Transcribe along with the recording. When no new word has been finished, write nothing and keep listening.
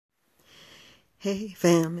Hey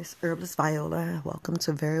fam, it's Herbalist Viola. Welcome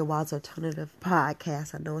to Very Wise Alternative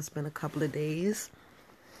Podcast. I know it's been a couple of days.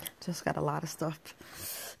 Just got a lot of stuff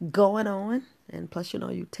going on. And plus,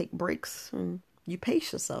 you take breaks and you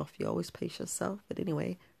pace yourself. You always pace yourself. But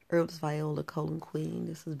anyway, Herbalist Viola, Colon Queen.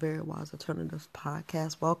 This is Very Wise Alternative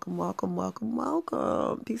Podcast. Welcome, welcome, welcome,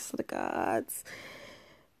 welcome. Peace to the gods.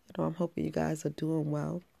 I'm hoping you guys are doing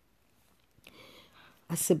well.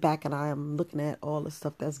 I sit back and I am looking at all the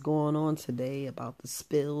stuff that's going on today about the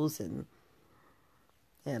spills and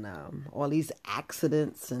all these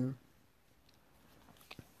accidents and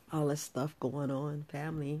all this stuff going on.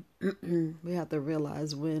 Family, we have to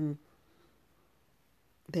realize when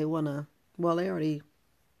they want to,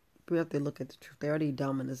 we have to look at the truth. They're already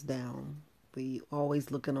dumbing us down. We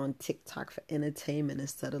always looking on TikTok for entertainment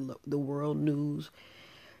instead of the world news.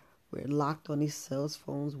 We're locked on these cell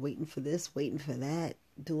phones, waiting for this, waiting for that,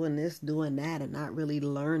 doing this, doing that, and not really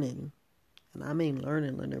learning. And I mean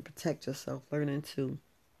learning to protect yourself, learning to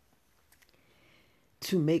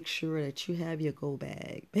make sure that you have your go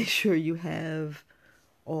bag. Make sure you have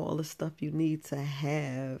all the stuff you need to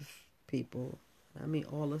have, people. I mean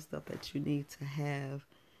all the stuff that you need to have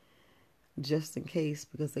just in case,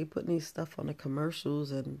 because they putting these stuff on the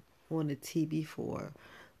commercials and on the TV for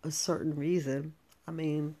a certain reason. I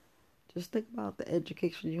mean, just think about the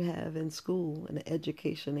education you have in school and the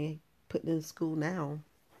education they putting in school now.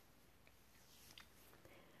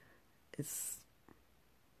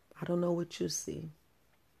 I don't know what you see.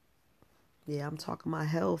 Yeah, I'm talking about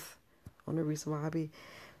health. Only reason why I be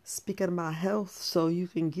speaking about health, so you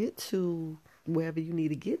can get to wherever you need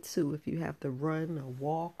to get to if you have to run or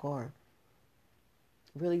walk or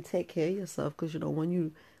really take care of yourself. Because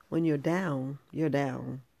when you're down, you're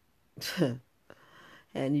down.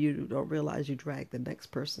 And you don't realize you drag the next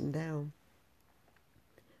person down.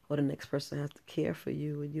 Or the next person has to care for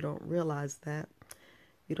you, and you don't realize that.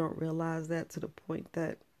 You don't realize that to the point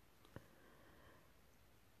that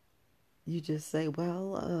you just say,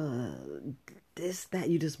 this, that.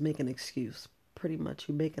 You just make an excuse. Pretty much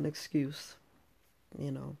you make an excuse.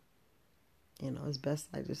 It's best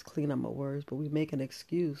I just clean up my words, but we make an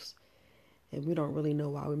excuse. And we don't really know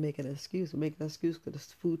why we make an excuse. We make an excuse because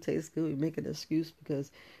the food tastes good. We make an excuse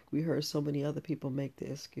because we heard so many other people make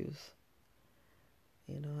the excuse.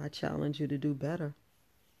 I challenge you to do better.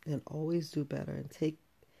 And always do better. And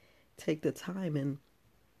take the time and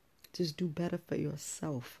just do better for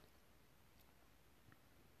yourself.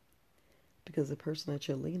 Because the person that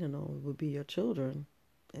you're leaning on would be your children.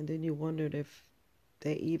 And then you wondered if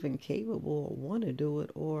they're even capable or want to do it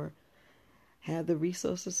or have the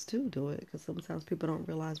resources to do it, because sometimes people don't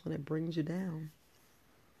realize when it brings you down.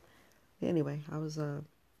 Anyway, I was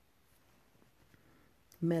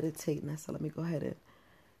meditating. I said, let me go ahead and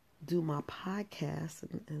do my podcast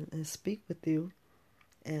and speak with you.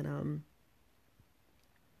 And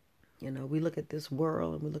we look at this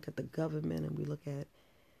world and we look at the government and we look at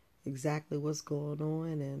exactly what's going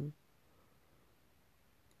on,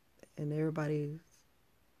 and everybody's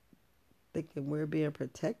thinking we're being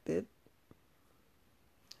protected.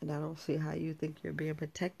 And I don't see how you think you're being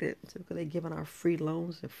protected. So they're giving our free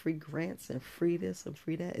loans and free grants and free this and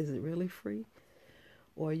free that. Is it really free?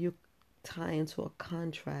 Or are you tying to a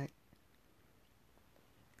contract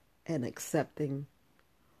and accepting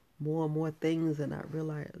more and more things and not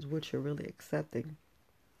realize what you're really accepting?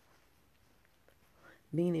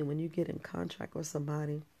 Meaning when you get in contract with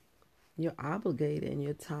somebody, you're obligated and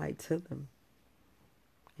you're tied to them.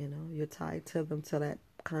 You're tied to them till that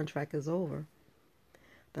contract is over.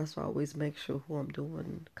 That's why I always make sure who I'm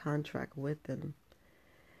doing contract with and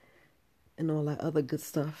all that other good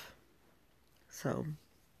stuff. So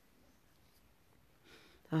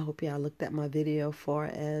I hope y'all looked at my video far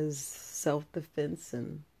as self-defense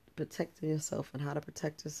and protecting yourself and how to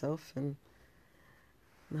protect yourself. And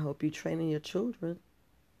I hope you're training your children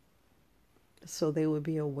so they would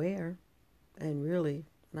be aware and really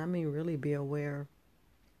be aware.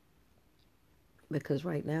 Because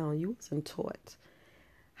right now you wasn't taught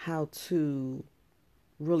how to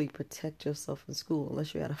really protect yourself in school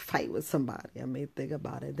unless you had a fight with somebody. I mean, think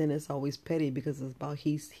about it. Then it's always petty because it's about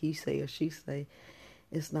he say or she say.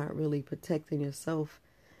 It's not really protecting yourself.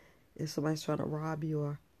 If somebody's trying to rob you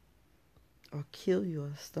or kill you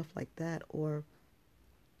or stuff like that, or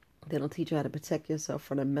they don't teach you how to protect yourself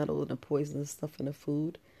from the metal and the poisonous stuff in the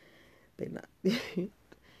food.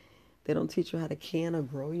 They don't teach you how to can or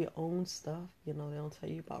grow your own stuff. They don't tell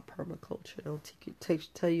you about permaculture. They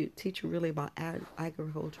don't teach you really about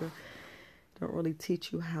agriculture. They don't really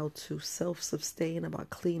teach you how to self-sustain, about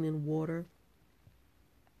cleaning water.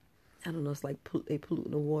 I don't know, it's like they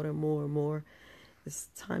polluting the water more and more. It's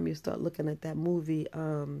time you start looking at that movie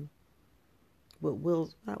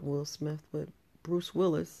with not Will Smith, with Bruce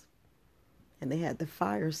Willis, and they had the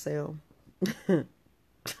fire sale.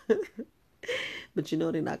 But you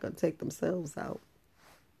know they're not going to take themselves out.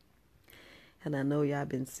 And I know y'all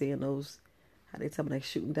been seeing those, how they tell me they're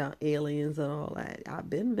shooting down aliens and all that. I've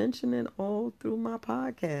been mentioning all through my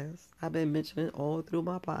podcast.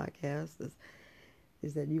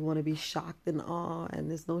 Is that you want to be shocked and awe, and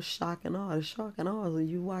there's no shock and awe. The shock and awe is when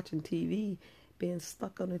you watching TV, being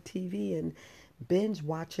stuck on the TV and binge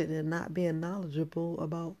watching and not being knowledgeable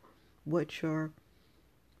about what your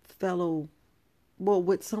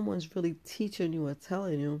what someone's really teaching you or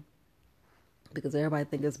telling you, because everybody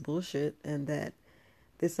think it's bullshit and that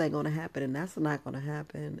this ain't gonna happen and that's not gonna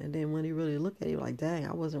happen. And then when you really look at it, you're like, dang,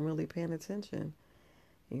 I wasn't really paying attention.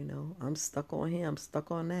 I'm stuck on here, I'm stuck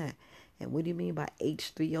on that. And what do you mean by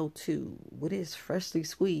H3O2? What is freshly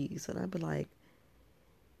squeezed? And I'd be like,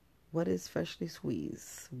 what is freshly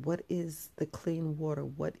squeezed? What is the clean water?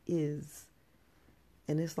 What is?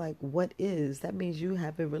 And it's like, what is? That means you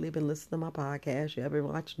haven't really been listening to my podcast. You haven't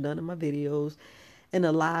watched none of my videos. And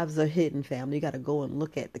the lives are hidden, family. You got to go and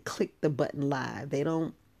click the button live. They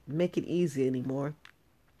don't make it easy anymore.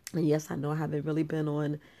 And yes, I know I haven't really been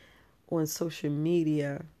on social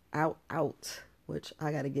media out, which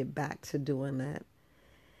I got to get back to doing that.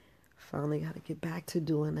 Finally got to get back to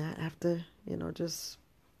doing that after, just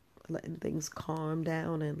letting things calm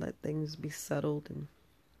down and let things be settled and,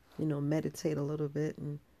 meditate a little bit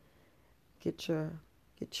and get your,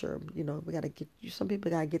 we got to get you, some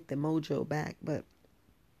people got to get their mojo back. But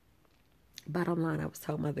bottom line, I was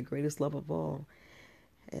talking about the greatest love of all,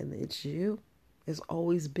 and it's you. It's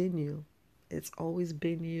always been you. It's always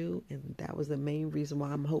been you, and that was the main reason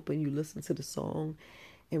why I'm hoping you listen to the song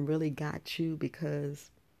and really got you,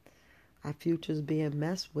 because our future's being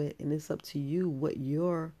messed with, and it's up to you what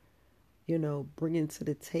you're, bringing to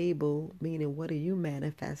the table, meaning what are you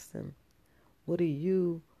manifesting? What are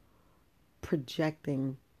you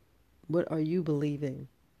projecting? What are you believing?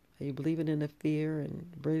 Are you believing in the fear and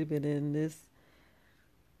believing in this?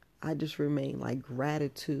 I just remain like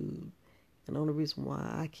gratitude. And the only reason why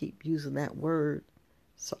I keep using that word,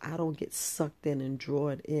 so I don't get sucked in and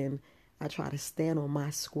drawn in, I try to stand on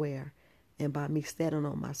my square. And by me standing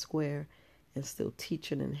on my square and still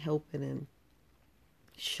teaching and helping and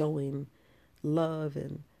showing love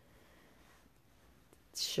and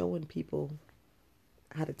showing people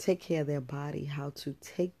how to take care of their body, how to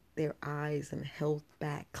take their eyes and health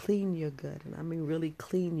back, clean your gut. And I mean really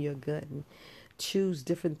clean your gut and choose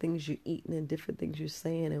different things you're eating and different things you're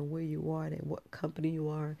saying and where you are and what company you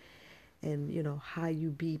are and, how you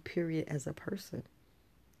be, period, as a person.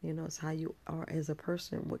 It's how you are as a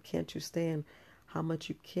person. What can't you stand, how much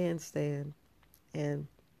you can stand. And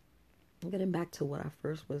getting back to what I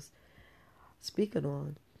first was speaking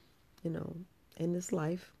on, in this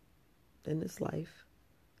life,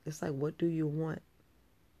 it's like, what do you want?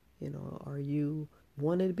 Are you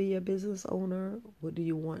wanting to be a business owner? What do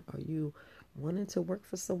you want? Are you wanting to work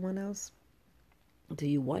for someone else? Do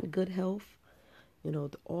you want good health?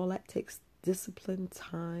 All that takes discipline,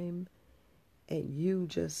 time, and you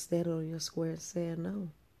just standing on your square and saying no.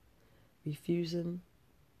 Refusing,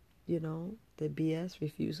 the BS,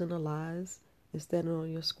 refusing the lies, and standing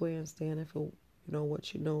on your square and standing for,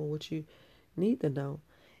 what you need to know.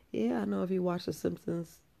 Yeah, I know if you watch The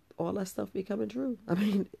Simpsons, all that stuff becoming true. I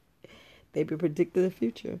mean, they be predicting the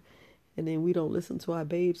future. And then we don't listen to our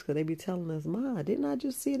babes because they be telling us, Ma, didn't I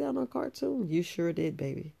just see that on a cartoon? You sure did,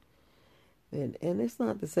 baby. And it's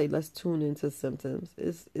not to say let's tune into Simpsons.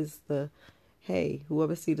 It's the, hey,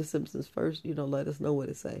 whoever see The Simpsons first, let us know what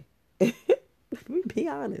it say. Be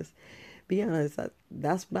honest. Be honest.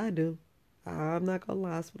 That's what I do. I'm not going to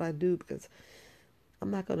lie. That's what I do, because I'm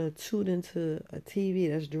not going to tune into a TV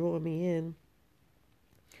that's drawing me in,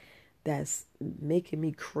 that's making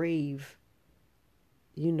me crave,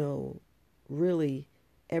 really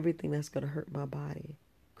everything that's going to hurt my body.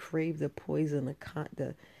 Crave the poison,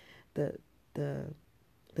 the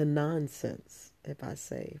nonsense. If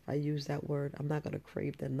I use that word, I'm not going to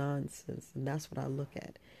crave the nonsense. And that's what I look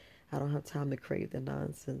at. I don't have time to crave the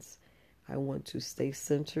nonsense. I want to stay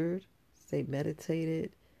centered, stay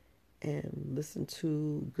meditated, and listen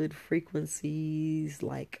to good frequencies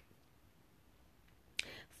like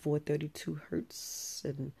 432 hertz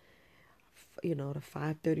and, the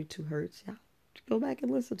 532 hertz. Yeah, go back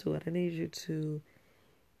and listen to it. I need you to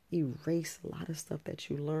erase a lot of stuff that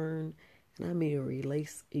you learn. And I mean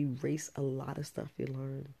erase a lot of stuff you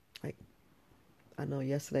learn. Like, I know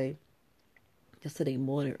yesterday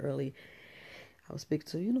morning early, I was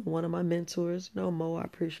speaking to, one of my mentors, Mo, I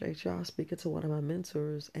appreciate y'all. Speaking to one of my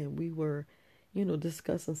mentors, and we were,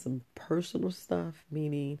 discussing some personal stuff,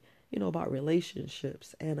 meaning, about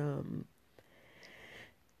relationships. And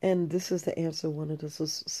this is to answer one of the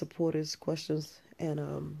supporters' questions.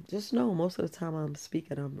 And just know most of the time I'm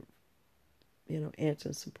speaking, I'm,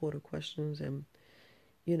 answering supporter questions. And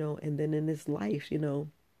then in this life,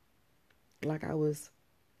 like I was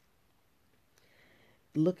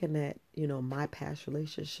looking at, my past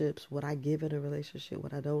relationships, what I give in a relationship,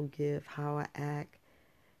 what I don't give, how I act,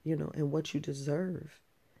 and what you deserve.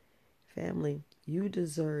 Family, you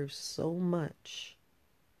deserve so much.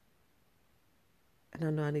 And I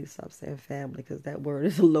know I need to stop saying family because that word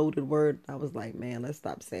is a loaded word. I was like, man, let's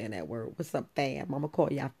stop saying that word. What's up, fam? I'm going to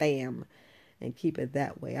call y'all fam and keep it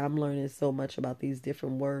that way. I'm learning so much about these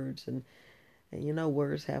different words. And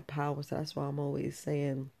words have power. So that's why I'm always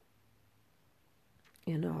saying,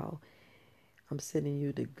 I'm sending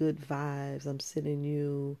you the good vibes. I'm sending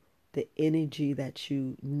you the energy that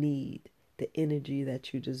you need, the energy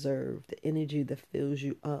that you deserve, the energy that fills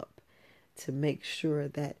you up to make sure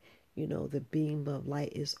that, the beam of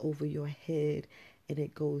light is over your head and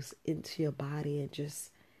it goes into your body and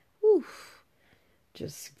just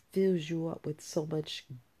fills you up with so much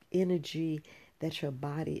energy that your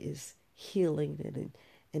body is healing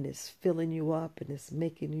and it's filling you up and it's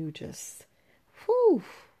making you just, whew,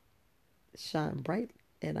 shine bright.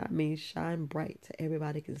 And I mean shine bright so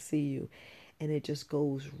everybody can see you. And it just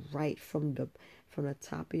goes right from the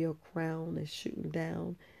top of your crown and shooting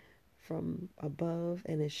down from above,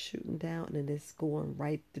 and it's shooting down, and it's going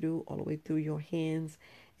right through, all the way through your hands,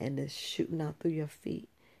 and it's shooting out through your feet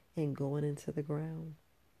and going into the ground.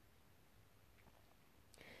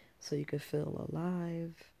 So you can feel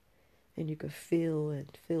alive, and you can feel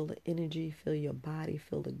the energy, feel your body,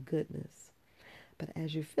 feel the goodness. But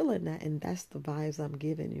as you're feeling that, and that's the vibes I'm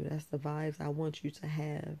giving you, that's the vibes I want you to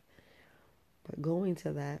have. But going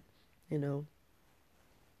to that,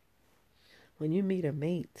 when you meet a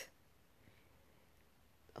mate,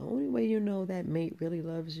 the only way you know that mate really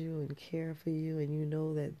loves you and care for you, and you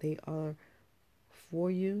know that they are for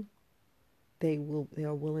you, they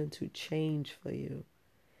are willing to change for you.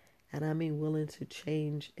 And I mean willing to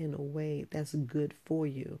change in a way that's good for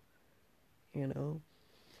you. I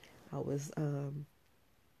was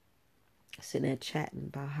sitting there chatting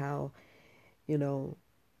about how, I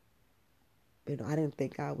didn't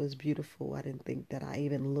think I was beautiful. I didn't think that I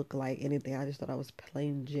even looked like anything. I just thought I was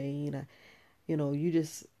plain Jane. You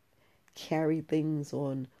just carry things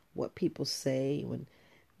on what people say when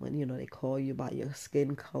they call you by your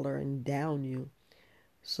skin color and down you.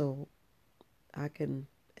 So I can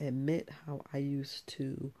admit how I used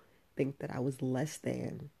to think that I was less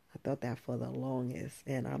than. I thought that for the longest,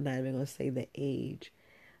 and I'm not even going to say the age,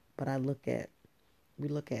 but we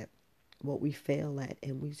look at what we fail at,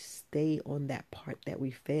 and we stay on that part that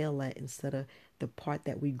we fail at instead of the part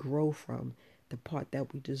that we grow from, the part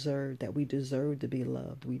that we deserve to be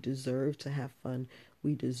loved. We deserve to have fun.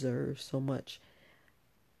 We deserve so much.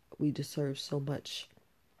 We deserve so much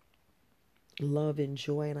love and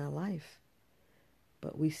joy in our life.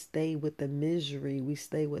 But we stay with the misery. We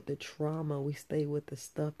stay with the trauma. We stay with the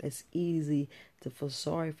stuff that's easy to feel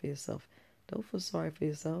sorry for yourself. Don't feel sorry for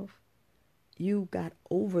yourself. You got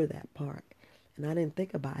over that part. And I didn't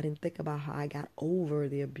think about how I got over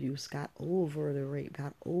the abuse, got over the rape,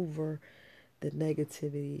 got over the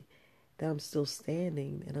negativity, that I'm still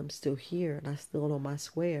standing and I'm still here and I still know my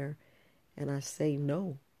square, and I say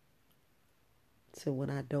no to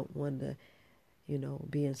when I don't want to,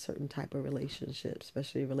 be in certain type of relationships,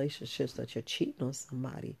 especially relationships that you're cheating on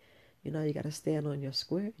somebody. You got to stand on your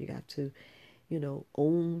square. You got to,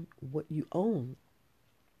 own what you own.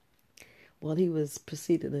 Well, he was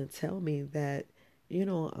proceeding to tell me that,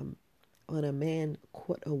 when a man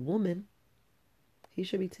court a woman, he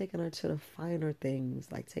should be taking her to the finer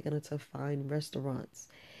things, like taking her to fine restaurants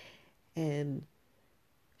and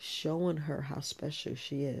showing her how special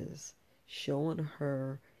she is, showing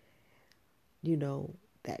her,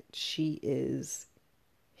 that she is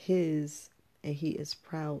his and he is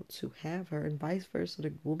proud to have her, and vice versa.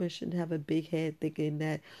 The woman shouldn't have a big head thinking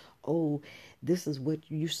that, oh, this is what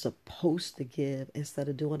you're supposed to give, instead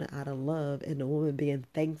of doing it out of love, and the woman being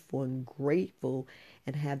thankful and grateful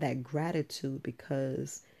and have that gratitude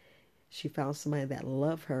because she found somebody that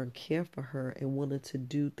loved her and cared for her and wanted to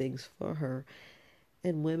do things for her.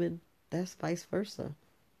 And women, that's vice versa.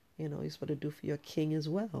 You're supposed to do for your king as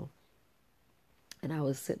well. And I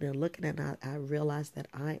was sitting there looking at it, I realized that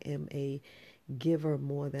I am a giver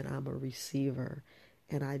more than I'm a receiver.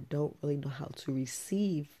 And I don't really know how to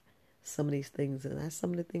receive some of these things. And that's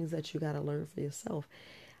some of the things that you got to learn for yourself.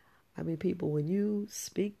 I mean, people, when you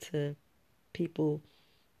speak to people,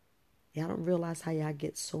 y'all don't realize how y'all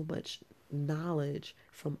get so much knowledge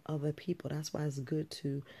from other people. That's why it's good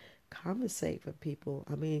to conversate with people.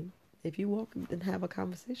 I mean, if you walk and have a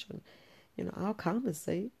conversation, I'll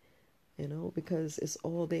conversate, because it's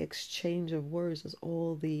all the exchange of words. It's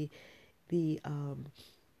all the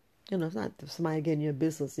it's not somebody getting your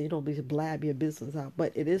business. You don't be blab your business out.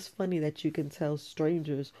 But it is funny that you can tell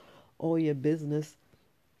strangers all your business,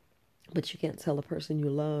 but you can't tell the person you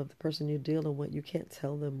love, the person you're dealing with, you can't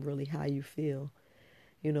tell them really how you feel.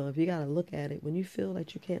 If you got to look at it, when you feel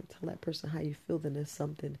that you can't tell that person how you feel, then there's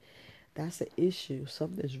something, that's an issue.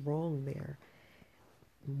 Something's wrong there.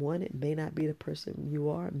 One, it may not be the person you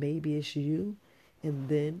are, maybe it's you. And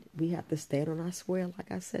then we have to stand on our square,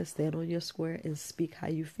 like I said, stand on your square and speak how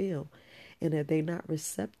you feel. And if they're not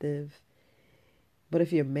receptive, but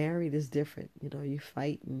if you're married, it's different. You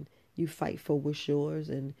fight for what's yours,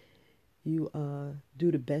 and you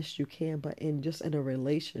do the best you can. But in a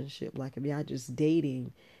relationship, like if y'all just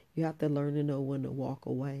dating, you have to learn to know when to walk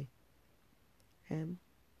away. And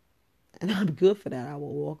I'm good for that. I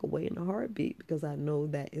will walk away in a heartbeat because I know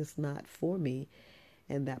that it's not for me,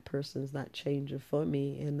 and that person's not changing for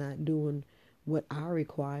me and not doing what I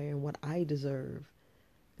require and what I deserve.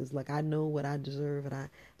 It's like I know what I deserve, and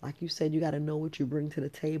like you said, you got to know what you bring to the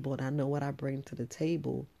table, and I know what I bring to the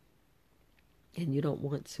table. And you don't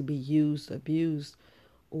want to be used, abused,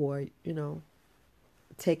 or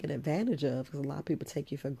taken advantage of, because a lot of people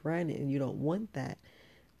take you for granted, and you don't want that.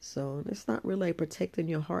 So it's not really protecting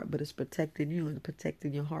your heart, but it's protecting you and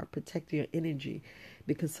protecting your heart, protecting your energy,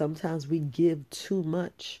 because sometimes we give too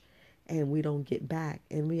much and we don't get back,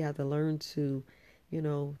 and we have to learn to,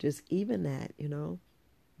 just even that,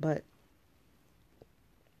 But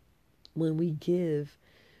when we give,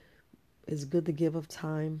 it's good to give of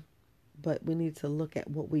time, but we need to look at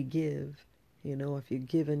what we give. If you're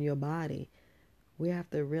giving your body, we have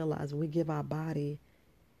to realize when we give our body,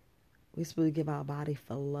 we're supposed to give our body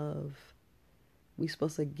for love. We're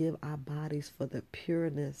supposed to give our bodies for the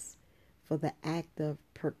pureness, for the act of,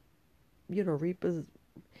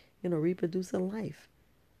 reproducing life.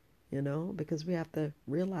 Because we have to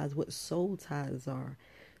realize what soul ties are.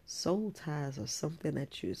 Soul ties are something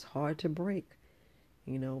that is hard to break.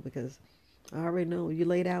 Because I already know you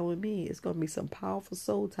lay down with me, it's going to be some powerful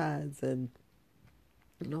soul ties. And,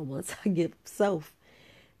 once I give self,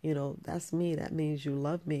 that's me. That means you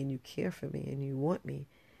love me and you care for me and you want me.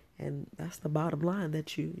 And that's the bottom line,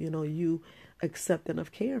 that you accepting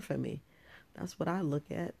of care for me. That's what I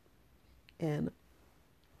look at. And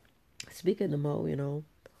speaking to Mo,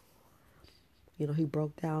 he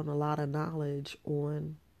broke down a lot of knowledge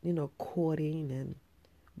on, courting and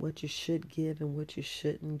what you should give and what you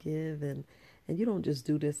shouldn't give. And you don't just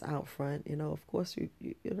do this out front. Of course, you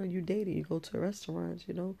dating, you go to restaurants,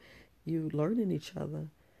 you learning each other.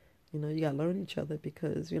 You got to learn each other,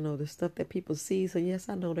 because, the stuff that people see. So, yes,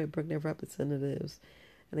 I know they bring their representatives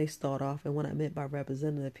and they start off. And what I meant by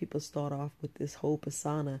representative, people start off with this whole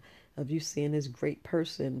persona of you seeing this great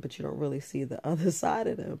person, but you don't really see the other side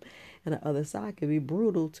of them. And the other side can be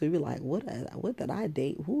brutal to be like, what did I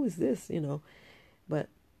date? Who is this? But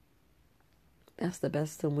that's the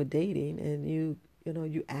best thing with dating. And you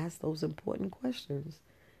ask those important questions.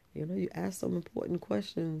 You ask some important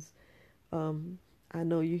questions. I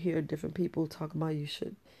know you hear different people talk about you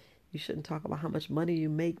shouldn't talk about how much money you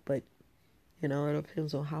make, but it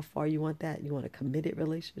depends on how far you want that. You want a committed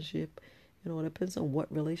relationship. It depends on what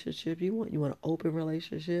relationship you want. You want an open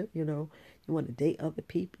relationship. You want to date other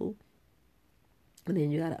people. And then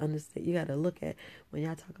you got to understand, you got to look at, when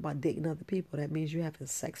y'all talk about dating other people, that means you having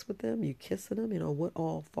sex with them, you kissing them, what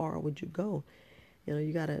all far would you go?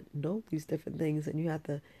 You got to know these different things, and you have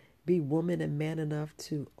to be woman and man enough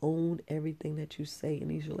to own everything that you say in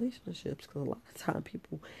these relationships. Because a lot of time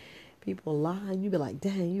people lie, and you be like,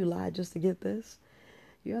 dang, you lied just to get this.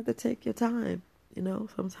 You have to take your time.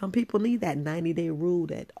 Sometimes people need that 90-day rule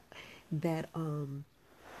that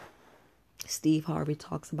Steve Harvey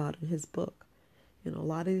talks about in his book. A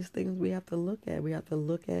lot of these things we have to look at. We have to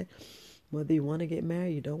look at whether you want to get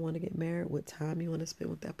married, you don't want to get married, what time you want to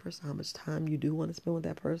spend with that person, how much time you do want to spend with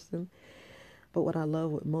that person. But what I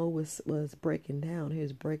love what Mo was breaking down, he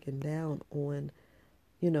was breaking down on,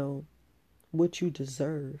 what you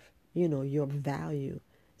deserve, your value.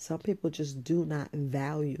 Some people just do not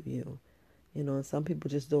value you, and some people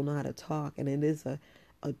just don't know how to talk. And it is a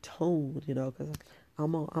tone, because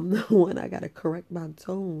I'm the one, I got to correct my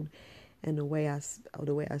tone and the way I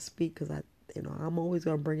speak, because I'm always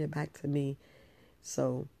going to bring it back to me.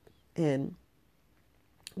 So, and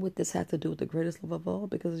What this has to do with the greatest love of all?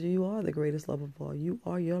 Because you are the greatest love of all. You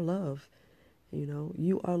are your love.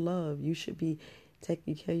 You are love. You should be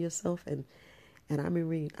taking care of yourself. And I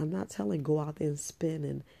mean, I'm not telling go out there and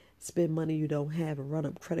spend money you don't have and run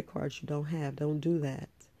up credit cards you don't have. Don't do that.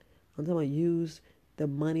 I'm talking about use the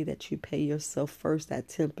money that you pay yourself first, that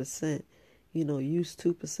 10%. Use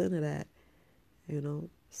 2% of that.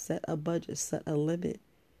 Set a budget, set a limit,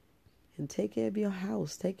 and take care of your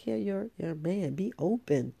house. Take care of your man. Be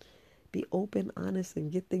open. Be open, honest,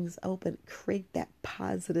 and get things open. Create that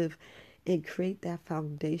positive and create that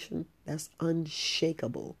foundation that's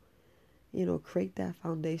unshakable. Create that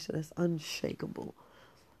foundation that's unshakable.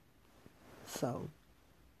 So,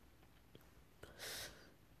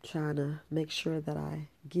 trying to make sure that I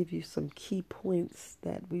give you some key points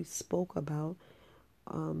that we spoke about.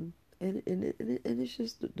 And it's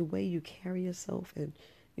just the way you carry yourself. And,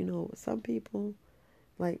 some people,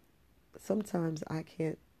 like, sometimes I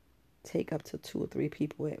can't take up to 2 or 3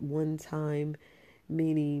 people at one time,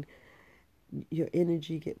 meaning your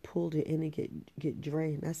energy get pulled, your energy get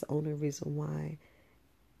drained. That's the only reason why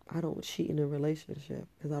I don't cheat in a relationship,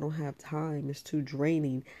 because I don't have time. It's too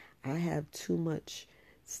draining. I have too much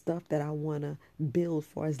stuff that I want to build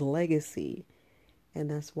for as legacy, and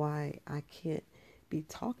that's why I can't be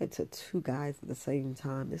talking to 2 guys at the same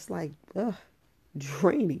time. It's like,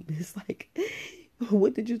 draining. It's like,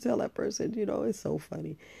 what did you tell that person? It's so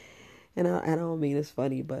funny. And I don't mean it's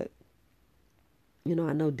funny, but I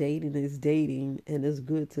know dating is dating, and it's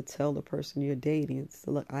good to tell the person you're dating,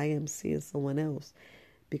 so look, I am seeing someone else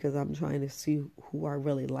because I'm trying to see who I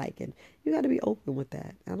really like. And you got to be open with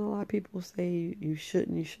that. I know a lot of people say you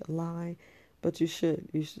shouldn't, you should lie, but you should.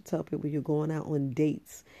 You should tell people you're going out on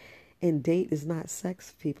dates. And date is not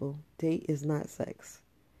sex, people. Date is not sex.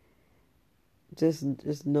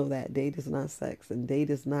 Just know that date is not sex, and date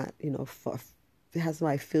is not, have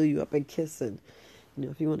somebody fill you up and kissing.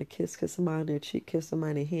 If you want to kiss somebody on their cheek, kiss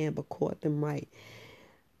somebody in the hand, but court them right.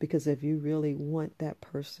 Because if you really want that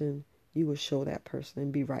person, you will show that person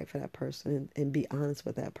and be right for that person, and be honest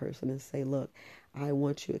with that person and say, look, I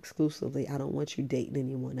want you exclusively. I don't want you dating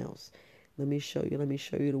anyone else. Let me show you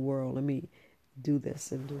the world. Let me do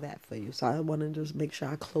this and do that for you. So I want to just make sure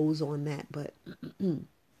I close on that. But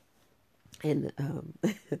and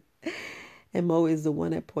and Mo is the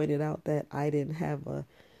one that pointed out that I didn't have a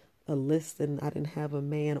list, and I didn't have a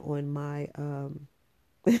man on my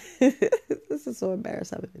this is so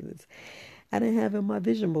embarrassing. I didn't have it on my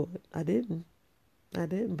vision board. I didn't,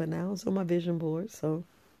 but now it's on my vision board. So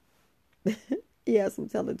yes, I'm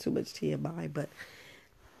telling too much TMI, but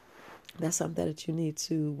that's something that you need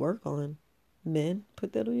to work on. Men,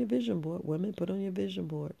 put that on your vision board. Women, put on your vision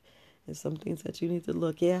board. And some things that you need to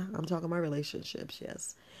look. Yeah, I'm talking about relationships,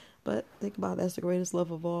 yes. But think about that's the greatest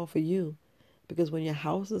love of all for you. Because when your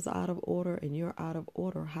house is out of order and you're out of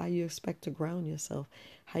order, how you expect to ground yourself?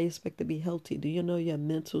 How you expect to be healthy? Do you know your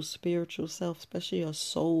mental, spiritual self, especially your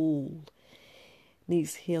soul,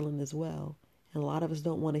 needs healing as well? And a lot of us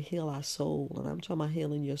don't want to heal our soul. And I'm talking about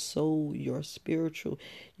healing your soul, your spiritual,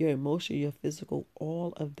 your emotional, your physical.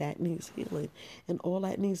 All of that needs healing. And all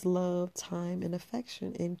that needs love, time, and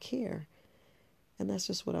affection and care. And that's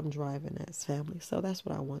just what I'm driving as, family. So that's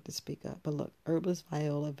what I want to speak up. But look, Herbalist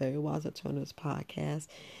Viola, Very Wise Alternatives Podcast.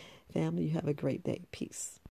 Family, you have a great day. Peace.